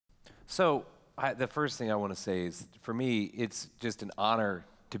The first thing I want to say is, for me, it's just an honor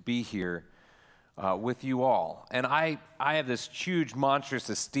to be here with you all. And I have this huge, monstrous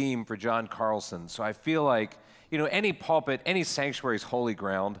esteem for John Carlson. So I feel like, any pulpit, any sanctuary is holy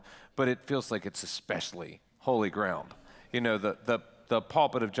ground, but it feels like it's especially holy ground. The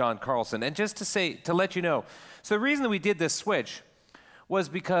pulpit of John Carlson. And just to let you know, so the reason that we did this switch was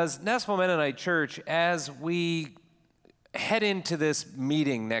because Nashville Mennonite Church, as we head into this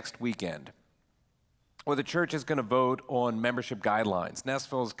meeting next weekend, where the church is going to vote on membership guidelines.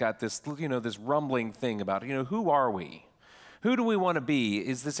 Nashville's got this, this rumbling thing about, who are we? Who do we want to be?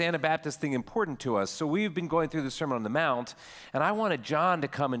 Is this Anabaptist thing important to us? So we've been going through the Sermon on the Mount, and I wanted John to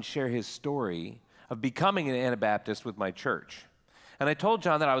come and share his story of becoming an Anabaptist with my church. And I told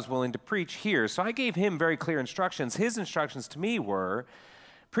John that I was willing to preach here. So I gave him very clear instructions. His instructions to me were,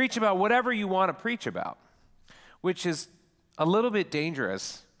 preach about whatever you want to preach about, which is a little bit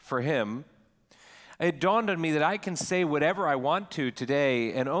dangerous for him. It dawned on me that I can say whatever I want to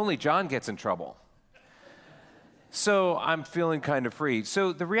today, and only John gets in trouble. So I'm feeling kind of free.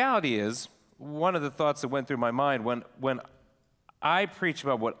 So the reality is, one of the thoughts that went through my mind when I preach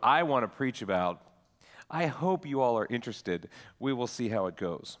about what I want to preach about, I hope you all are interested. We will see how it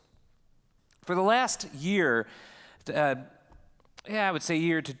goes. For the last year, I would say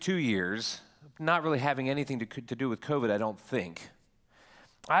year to 2 years, not really having anything to do with COVID, I don't think,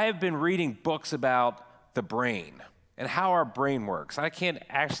 I have been reading books about the brain and how our brain works. I can't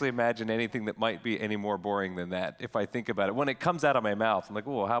actually imagine anything that might be any more boring than that if I think about it. When it comes out of my mouth, I'm like,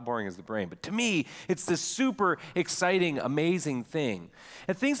 oh, how boring is the brain? But to me, it's this super exciting, amazing thing.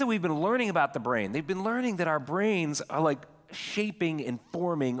 And things that we've been learning about the brain, they've been learning that our brains are like shaping and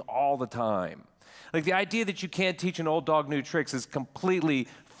forming all the time. Like the idea that you can't teach an old dog new tricks is completely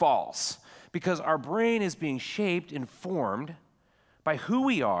false, because our brain is being shaped and formed by who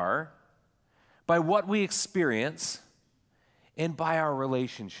we are, by what we experience, and by our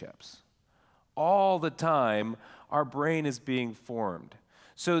relationships. All the time, our brain is being formed.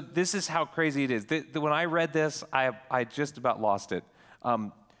 So this is how crazy it is. When I read this, I just about lost it.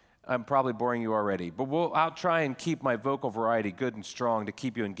 I'm probably boring you already, but I'll try and keep my vocal variety good and strong to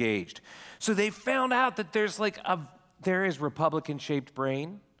keep you engaged. So they found out that there is Republican-shaped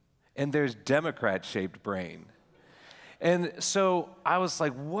brain, and there's Democrat-shaped brain. And so I was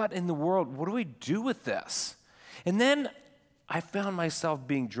like, what in the world? What do we do with this? And then I found myself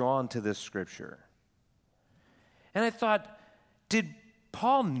being drawn to this scripture. And I thought, did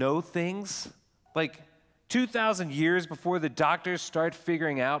Paul know things like 2,000 years before the doctors start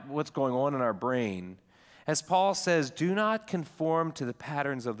figuring out what's going on in our brain? As Paul says, do not conform to the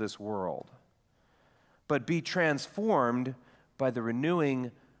patterns of this world, but be transformed by the renewing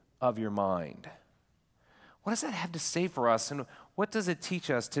of your mind. What does that have to say for us, and what does it teach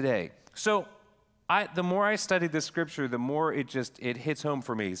us today? So the more I studied this scripture, the more it hits home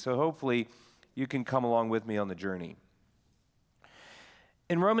for me. So hopefully you can come along with me on the journey.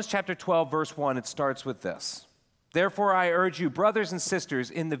 In Romans chapter 12, verse 1, it starts with this. Therefore I urge you, brothers and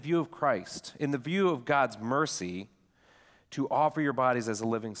sisters, in the view of Christ, in the view of God's mercy, to offer your bodies as a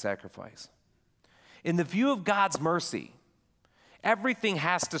living sacrifice. In the view of God's mercy, everything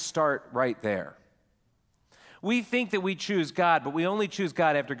has to start right there. We think that we choose God, but we only choose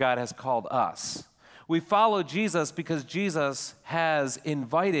God after God has called us. We follow Jesus because Jesus has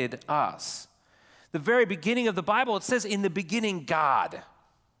invited us. The very beginning of the Bible, it says, in the beginning, God.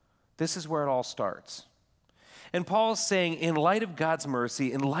 This is where it all starts. And Paul's saying, in light of God's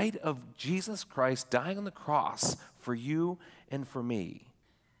mercy, in light of Jesus Christ dying on the cross for you and for me,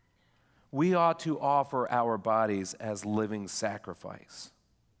 we ought to offer our bodies as living sacrifice.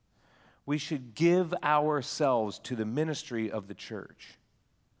 We should give ourselves to the ministry of the church.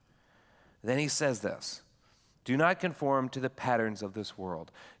 Then he says this, do not conform to the patterns of this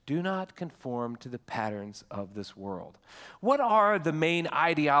world. Do not conform to the patterns of this world. What are the main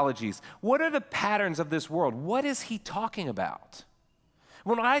ideologies? What are the patterns of this world? What is he talking about?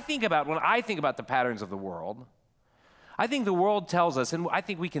 When I think about the patterns of the world, I think the world tells us, and I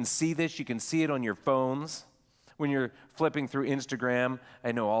think we can see this, you can see it on your phones, when you're flipping through Instagram.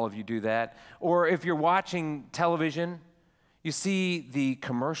 I know all of you do that. Or if you're watching television, you see the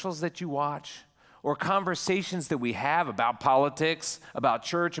commercials that you watch, or conversations that we have about politics, about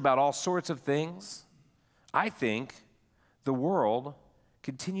church, about all sorts of things. I think the world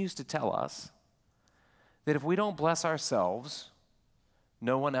continues to tell us that if we don't bless ourselves,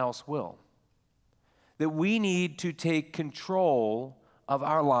 no one else will. That we need to take control of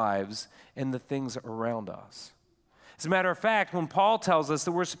our lives and the things around us. As a matter of fact, when Paul tells us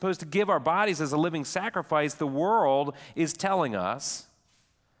that we're supposed to give our bodies as a living sacrifice, the world is telling us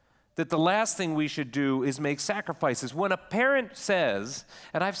that the last thing we should do is make sacrifices. When a parent says,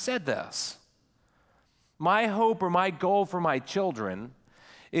 and I've said this, my hope or my goal for my children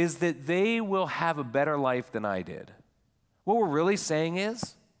is that they will have a better life than I did. What we're really saying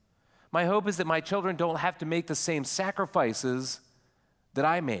is, my hope is that my children don't have to make the same sacrifices that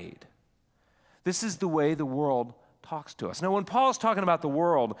I made. This is the way the world talks to us. Now, when Paul's talking about the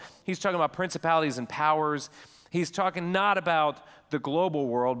world, he's talking about principalities and powers. He's talking not about the global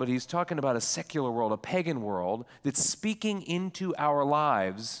world, but he's talking about a secular world, a pagan world that's speaking into our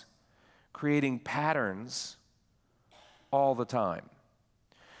lives, creating patterns all the time.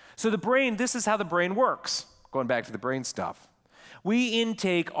 So the brain, this is how the brain works, going back to the brain stuff. We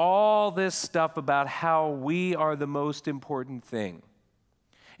intake all this stuff about how we are the most important thing,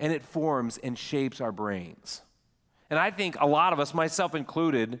 and it forms and shapes our brains. And I think a lot of us, myself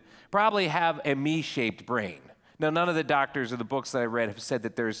included, probably have a me-shaped brain. Now, none of the doctors or the books that I read have said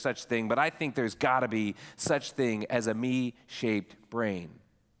that there is such thing, but I think there's got to be such thing as a me-shaped brain.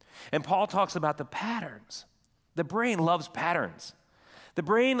 And Paul talks about the patterns. The brain loves patterns. The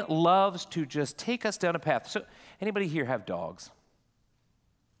brain loves to just take us down a path. So, anybody here have dogs?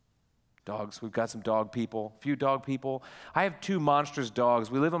 Dogs, we've got some dog people, a few dog people. I have 2 monstrous dogs.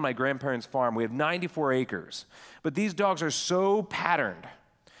 We live on my grandparents' farm. We have 94 acres. But these dogs are so patterned.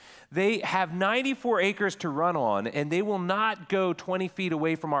 They have 94 acres to run on, and they will not go 20 feet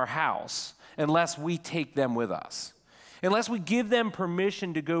away from our house unless we take them with us. Unless we give them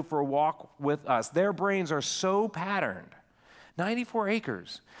permission to go for a walk with us. Their brains are so patterned. 94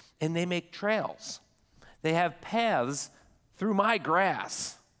 acres, and they make trails. They have paths through my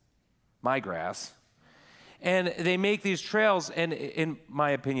grass, and they make these trails, and in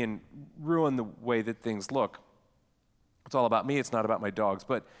my opinion, ruin the way that things look. It's all about me, it's not about my dogs,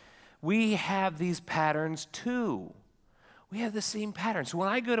 but we have these patterns too. We have the same patterns. So when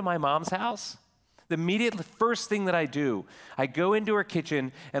I go to my mom's house, the immediate first thing that I do, I go into her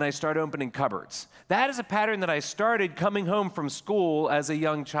kitchen and I start opening cupboards. That is a pattern that I started coming home from school as a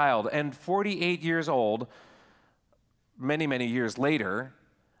young child, and 48 years old, many, many years later,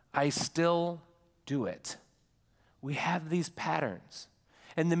 I still do it. We have these patterns.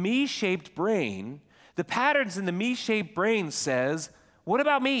 And the me-shaped brain, the patterns in the me-shaped brain says, what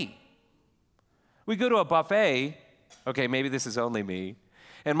about me? We go to a buffet, okay, maybe this is only me,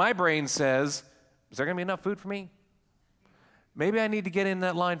 and my brain says, is there going to be enough food for me? Maybe I need to get in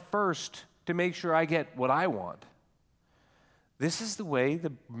that line first to make sure I get what I want. This is the way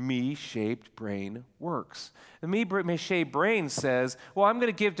the me-shaped brain works. The me-shaped brain says, well, I'm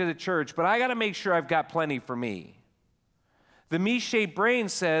going to give to the church, but I got to make sure I've got plenty for me. The me-shaped brain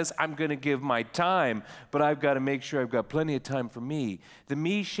says, I'm going to give my time, but I've got to make sure I've got plenty of time for me. The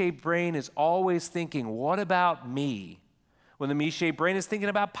me-shaped brain is always thinking, what about me? When the me-shaped brain is thinking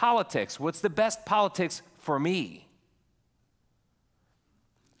about politics, what's the best politics for me?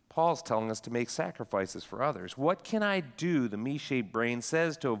 Paul's telling us to make sacrifices for others. What can I do, the me-shaped brain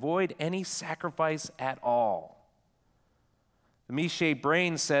says, to avoid any sacrifice at all? The me-shaped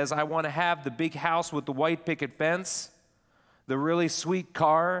brain says, I want to have the big house with the white picket fence, the really sweet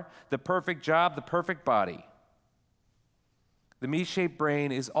car, the perfect job, the perfect body. The me-shaped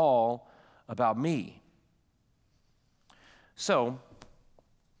brain is all about me. So,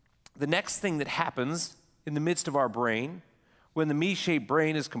 the next thing that happens in the midst of our brain, when the me-shaped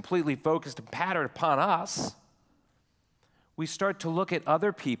brain is completely focused and patterned upon us, we start to look at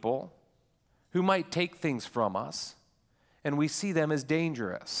other people who might take things from us, and we see them as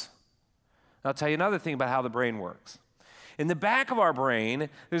dangerous. I'll tell you another thing about how the brain works. In the back of our brain,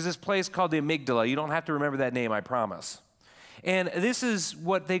 there's this place called the amygdala. You don't have to remember that name, I promise. And this is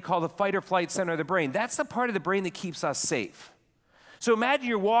what they call the fight or flight center of the brain. That's the part of the brain that keeps us safe. So imagine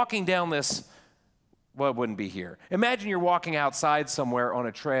you're walking down this, well, it wouldn't be here. Imagine you're walking outside somewhere on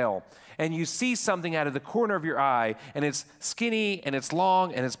a trail, and you see something out of the corner of your eye, and it's skinny, and it's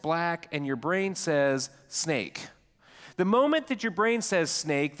long, and it's black, and your brain says, snake. The moment that your brain says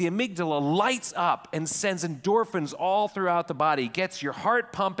snake, the amygdala lights up and sends endorphins all throughout the body, gets your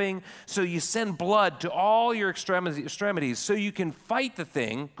heart pumping, so you send blood to all your extremities so you can fight the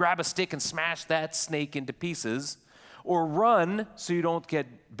thing, grab a stick and smash that snake into pieces, or run so you don't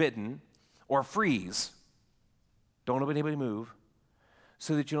get bitten, or freeze. Don't let anybody move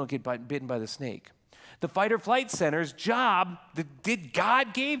so that you don't get bitten by the snake. The fight or flight center's job that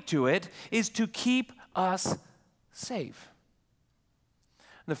God gave to it is to keep us safe.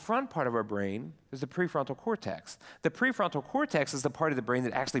 In the front part of our brain is the prefrontal cortex. The prefrontal cortex is the part of the brain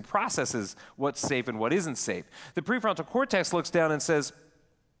that actually processes what's safe and what isn't safe. The prefrontal cortex looks down and says,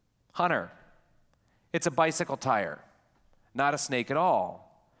 Hunter, it's a bicycle tire, not a snake at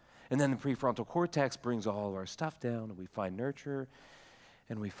all. And then the prefrontal cortex brings all of our stuff down, and we find nurture,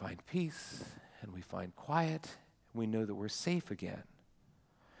 and we find peace, and we find quiet, and we know that we're safe again.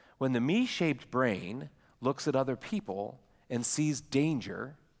 When the me-shaped brain looks at other people and sees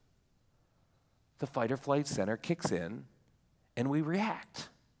danger, the fight or flight center kicks in, and we react.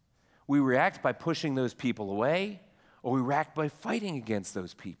 We react by pushing those people away, or we react by fighting against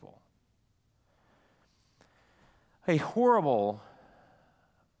those people. A horrible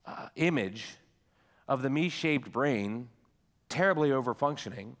image of the me-shaped brain terribly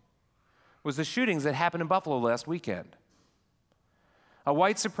overfunctioning was the shootings that happened in Buffalo last weekend. A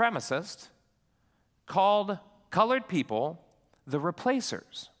white supremacist called colored people the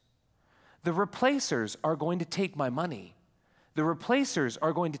replacers. The replacers are going to take my money. The replacers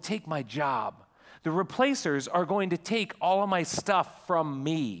are going to take my job. The replacers are going to take all of my stuff from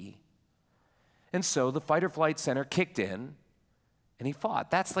me. And so the fight or flight center kicked in, and he fought.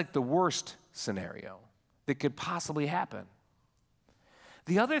 That's like the worst scenario that could possibly happen.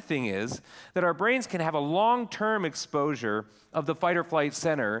 The other thing is that our brains can have a long-term exposure of the fight or flight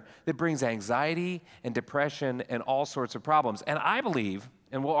center that brings anxiety and depression and all sorts of problems. And I believe,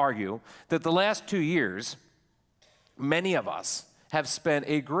 and we'll argue, that the last 2 years, many of us have spent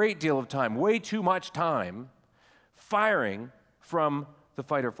a great deal of time, way too much time, firing from the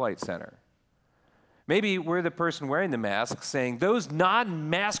fight or flight center. Maybe we're the person wearing the mask saying, those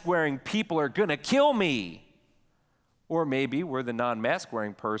non-mask wearing people are going to kill me. Or maybe we're the non-mask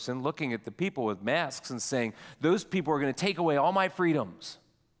wearing person looking at the people with masks and saying, those people are going to take away all my freedoms.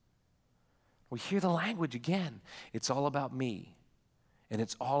 We hear the language again. It's all about me, and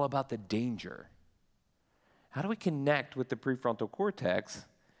it's all about the danger. How do we connect with the prefrontal cortex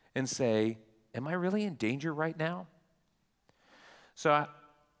and say, am I really in danger right now? So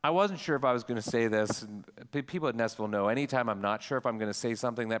I wasn't sure if I was going to say this. And people at Nestville know anytime I'm not sure if I'm going to say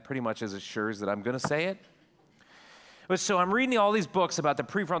something, that pretty much assures that I'm going to say it. But so I'm reading all these books about the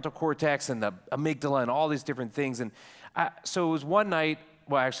prefrontal cortex and the amygdala and all these different things. And so it was one night,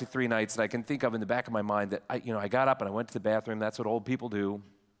 well, actually 3 nights that I can think of in the back of my mind that I got up and I went to the bathroom. That's what old people do.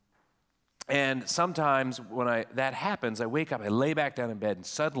 And sometimes when that happens, I wake up, I lay back down in bed, and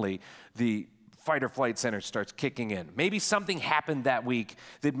suddenly the fight or flight center starts kicking in. Maybe something happened that week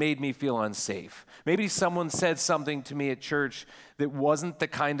that made me feel unsafe. Maybe someone said something to me at church that wasn't the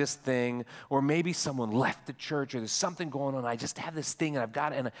kindest thing, or maybe someone left the church, or there's something going on. I just have this thing, and I've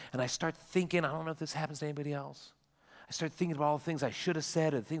got it, and I start thinking, I don't know if this happens to anybody else. I start thinking about all the things I should have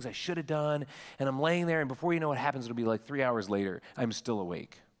said, or the things I should have done, and I'm laying there, and before you know what happens, it'll be like 3 hours later, I'm still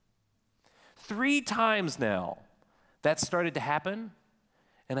awake. 3 times now that started to happen,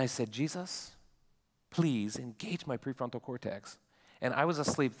 and I said, Jesus, please engage my prefrontal cortex. And I was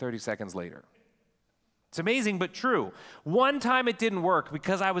asleep 30 seconds later. It's amazing, but true. One time it didn't work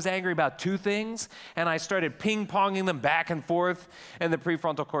because I was angry about 2 things, and I started ping-ponging them back and forth, and the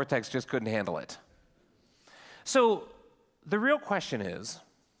prefrontal cortex just couldn't handle it. So the real question is,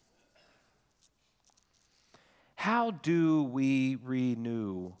 how do we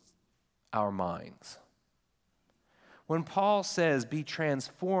renew our minds? When Paul says, be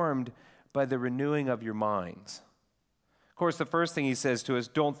transformed by the renewing of your minds. Of course, the first thing he says to us,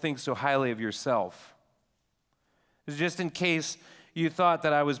 don't think so highly of yourself. It's just in case you thought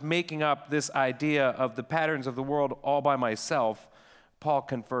that I was making up this idea of the patterns of the world all by myself, Paul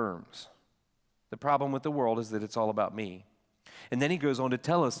confirms. The problem with the world is that it's all about me. And then he goes on to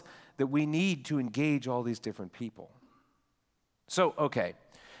tell us that we need to engage all these different people. So, okay,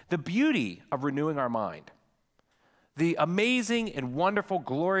 the beauty of renewing our mind, the amazing and wonderful,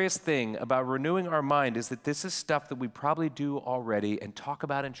 glorious thing about renewing our mind is that this is stuff that we probably do already and talk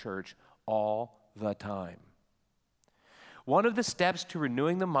about in church all the time. One of the steps to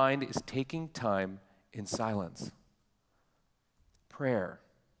renewing the mind is taking time in silence. Prayer.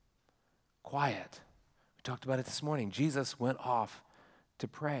 Quiet. We talked about it this morning. Jesus went off to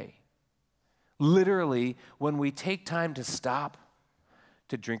pray. Literally, when we take time to stop,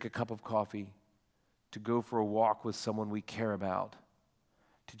 to drink a cup of coffee, to go for a walk with someone we care about,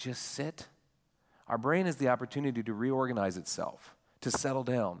 to just sit, our brain has the opportunity to reorganize itself, to settle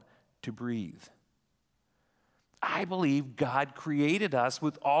down, to breathe. I believe God created us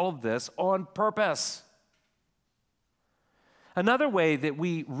with all of this on purpose. Another way that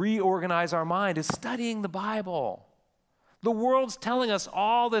we reorganize our mind is studying the Bible. The world's telling us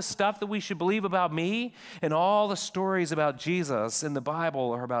all this stuff that we should believe about me, and all the stories about Jesus in the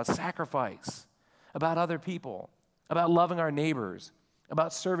Bible are about sacrifice, about other people, about loving our neighbors,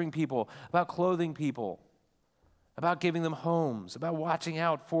 about serving people, about clothing people, about giving them homes, about watching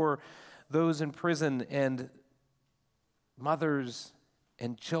out for those in prison and mothers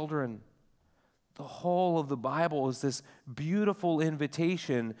and children. The whole of the Bible is this beautiful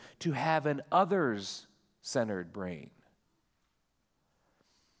invitation to have an others-centered brain.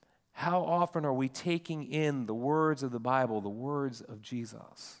 How often are we taking in the words of the Bible, the words of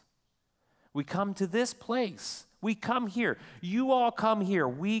Jesus? We come to this place. We come here. You all come here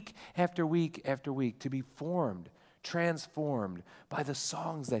week after week after week to be formed, transformed by the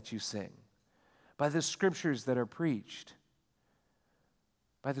songs that you sing, by the scriptures that are preached,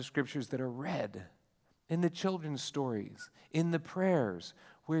 by the scriptures that are read, in the children's stories, in the prayers.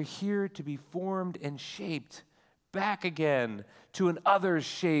 We're here to be formed and shaped back again to an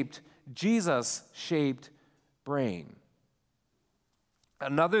others-shaped, Jesus-shaped brain.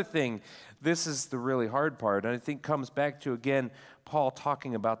 Another thing, this is the really hard part, and I think comes back to, again, Paul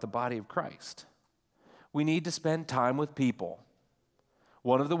talking about the body of Christ. We need to spend time with people.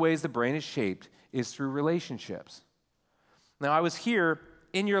 One of the ways the brain is shaped is through relationships. Now, I was here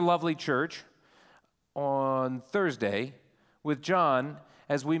in your lovely church on Thursday with John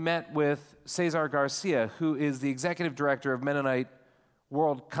as we met with Cesar Garcia, who is the executive director of Mennonite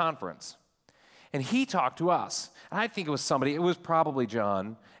World Conference. And he talked to us. I think it was probably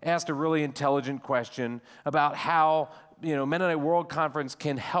John, asked a really intelligent question about how, Mennonite World Conference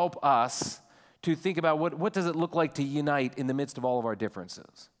can help us to think about what does it look like to unite in the midst of all of our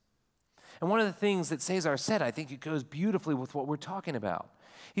differences. And one of the things that Cesar said, I think it goes beautifully with what we're talking about.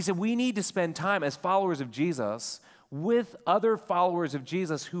 He said, we need to spend time as followers of Jesus with other followers of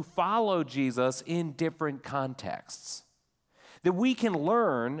Jesus who follow Jesus in different contexts. That we can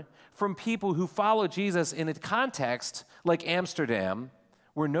learn from people who follow Jesus in a context like Amsterdam,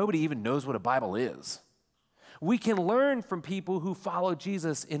 where nobody even knows what a Bible is. We can learn from people who follow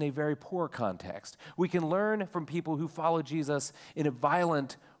Jesus in a very poor context. We can learn from people who follow Jesus in a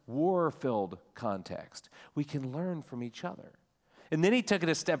violent, war-filled context. We can learn from each other. And then he took it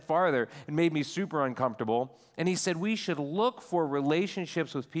a step farther and made me super uncomfortable. And he said we should look for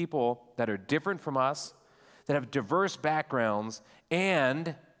relationships with people that are different from us, that have diverse backgrounds,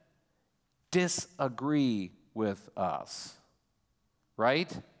 and disagree with us.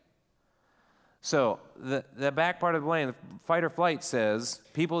 Right? So the back part of the brain, the fight or flight, says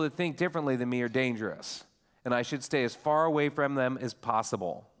people that think differently than me are dangerous, and I should stay as far away from them as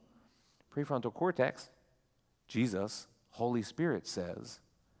possible. Prefrontal cortex, Jesus, Holy Spirit says,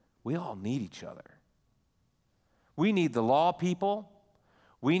 we all need each other. We need the law people.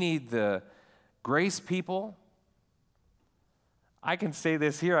 We need the grace people. I can say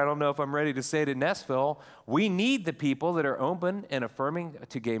this here. I don't know if I'm ready to say it in Nashville. We need the people that are open and affirming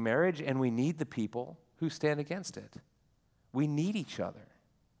to gay marriage, and we need the people who stand against it. We need each other.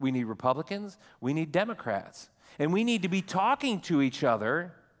 We need Republicans. We need Democrats. And we need to be talking to each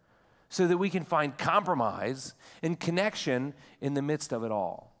other so that we can find compromise and connection in the midst of it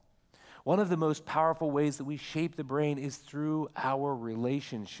all. One of the most powerful ways that we shape the brain is through our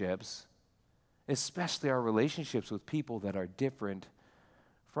relationships, especially our relationships with people that are different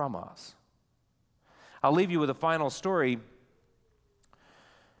from us. I'll leave you with a final story,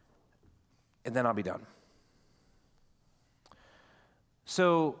 and then I'll be done.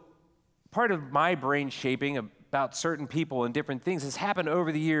 So, part of my brain shaping about certain people and different things has happened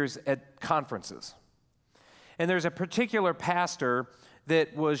over the years at conferences. And there's a particular pastor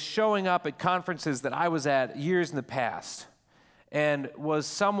that was showing up at conferences that I was at years in the past, and was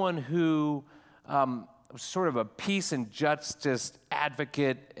someone who was sort of a peace and justice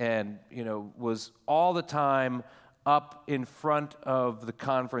advocate, and was all the time up in front of the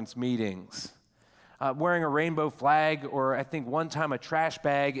conference meetings, wearing a rainbow flag, or I think one time a trash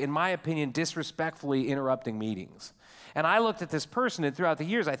bag, in my opinion, disrespectfully interrupting meetings. And I looked at this person, and throughout the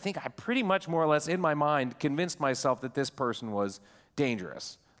years, I think I pretty much more or less in my mind convinced myself that this person was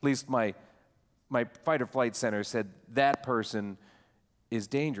dangerous. At least my fight or flight center said that person is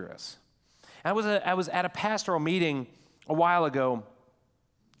dangerous. I was at a pastoral meeting a while ago,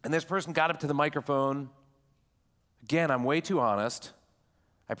 and this person got up to the microphone. Again, I'm way too honest.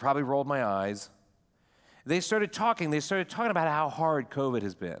 I probably rolled my eyes. They started talking about how hard COVID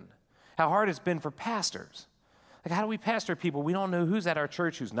has been, how hard it's been for pastors. Like, how do we pastor people? We don't know who's at our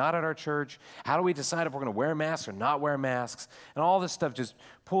church, who's not at our church. How do we decide if we're going to wear masks or not wear masks? And all this stuff just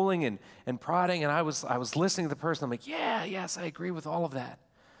pulling and prodding. And I was listening to the person. I'm like, yes, I agree with all of that.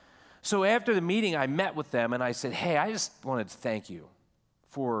 So after the meeting, I met with them, and I said, hey, I just wanted to thank you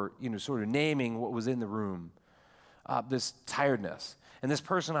for, sort of naming what was in the room, this tiredness. And this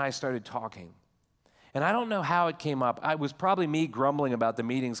person and I started talking. And I don't know how it came up. It was probably me grumbling about the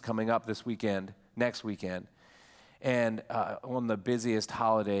meetings coming up this weekend, next weekend. And on the busiest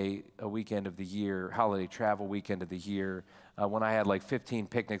holiday weekend of the year, holiday travel weekend of the year, when I had like 15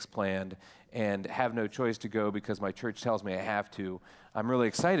 picnics planned and have no choice to go because my church tells me I have to, I'm really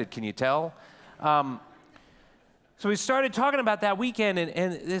excited, can you tell? So we started talking about that weekend,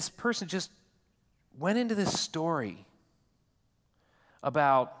 and this person just went into this story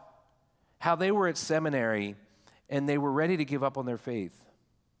about how they were at seminary and they were ready to give up on their faith.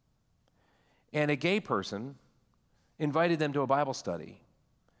 And a gay person invited them to a Bible study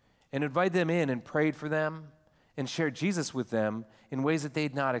and invited them in and prayed for them and shared Jesus with them in ways that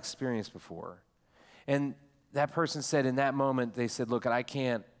they'd not experienced before. And that person said in that moment, they said, look, I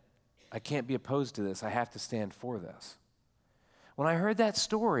can't be opposed to this. I have to stand for this. When I heard that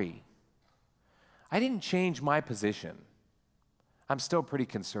story, I didn't change my position. I'm still pretty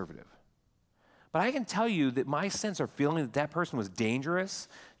conservative. But I can tell you that my sense or feeling that that person was dangerous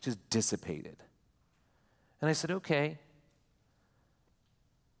just dissipated. And I said, okay,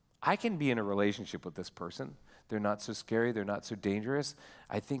 I can be in a relationship with this person. They're not so scary. They're not so dangerous.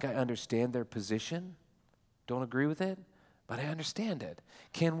 I think I understand their position. Don't agree with it, but I understand it.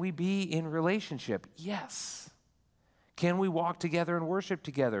 Can we be in relationship? Yes. Can we walk together and worship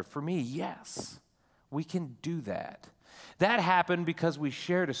together? For me, yes. We can do that. That happened because we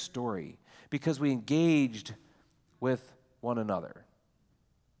shared a story, because we engaged with one another.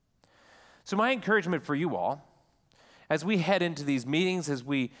 So my encouragement for you all, as we head into these meetings, as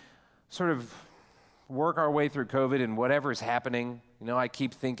we sort of work our way through COVID and whatever is happening, I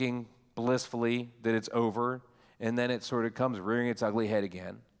keep thinking blissfully that it's over, and then it sort of comes rearing its ugly head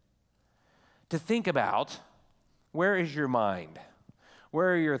again. To think about, where is your mind?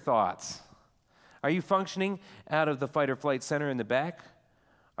 Where are your thoughts? Are you functioning out of the fight or flight center in the back?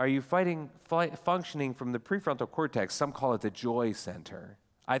 Are you functioning from the prefrontal cortex? Some call it the joy center.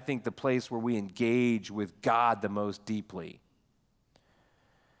 I think the place where we engage with God the most deeply.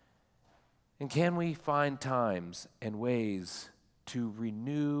 And can we find times and ways to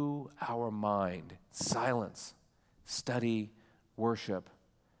renew our mind? Silence, study, worship,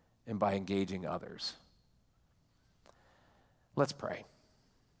 and by engaging others. Let's pray.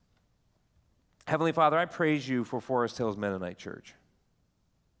 Heavenly Father, I praise you for Forest Hills Mennonite Church.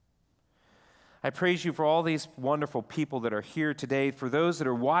 I praise you for all these wonderful people that are here today, for those that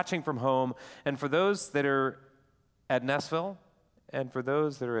are watching from home, and for those that are at Nessville, and for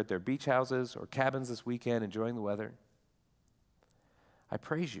those that are at their beach houses or cabins this weekend enjoying the weather. I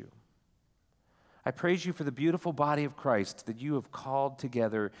praise you. I praise you for the beautiful body of Christ that you have called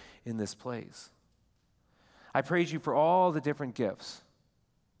together in this place. I praise you for all the different gifts.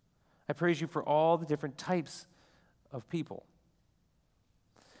 I praise you for all the different types of people.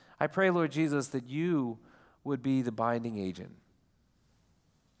 I pray, Lord Jesus, that you would be the binding agent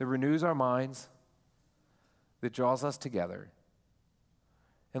that renews our minds, that draws us together,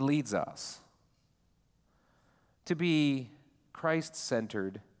 and leads us to be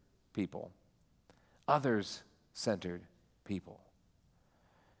Christ-centered people, others-centered people.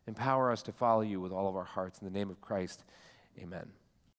 Empower us to follow you with all of our hearts. In the name of Christ, amen.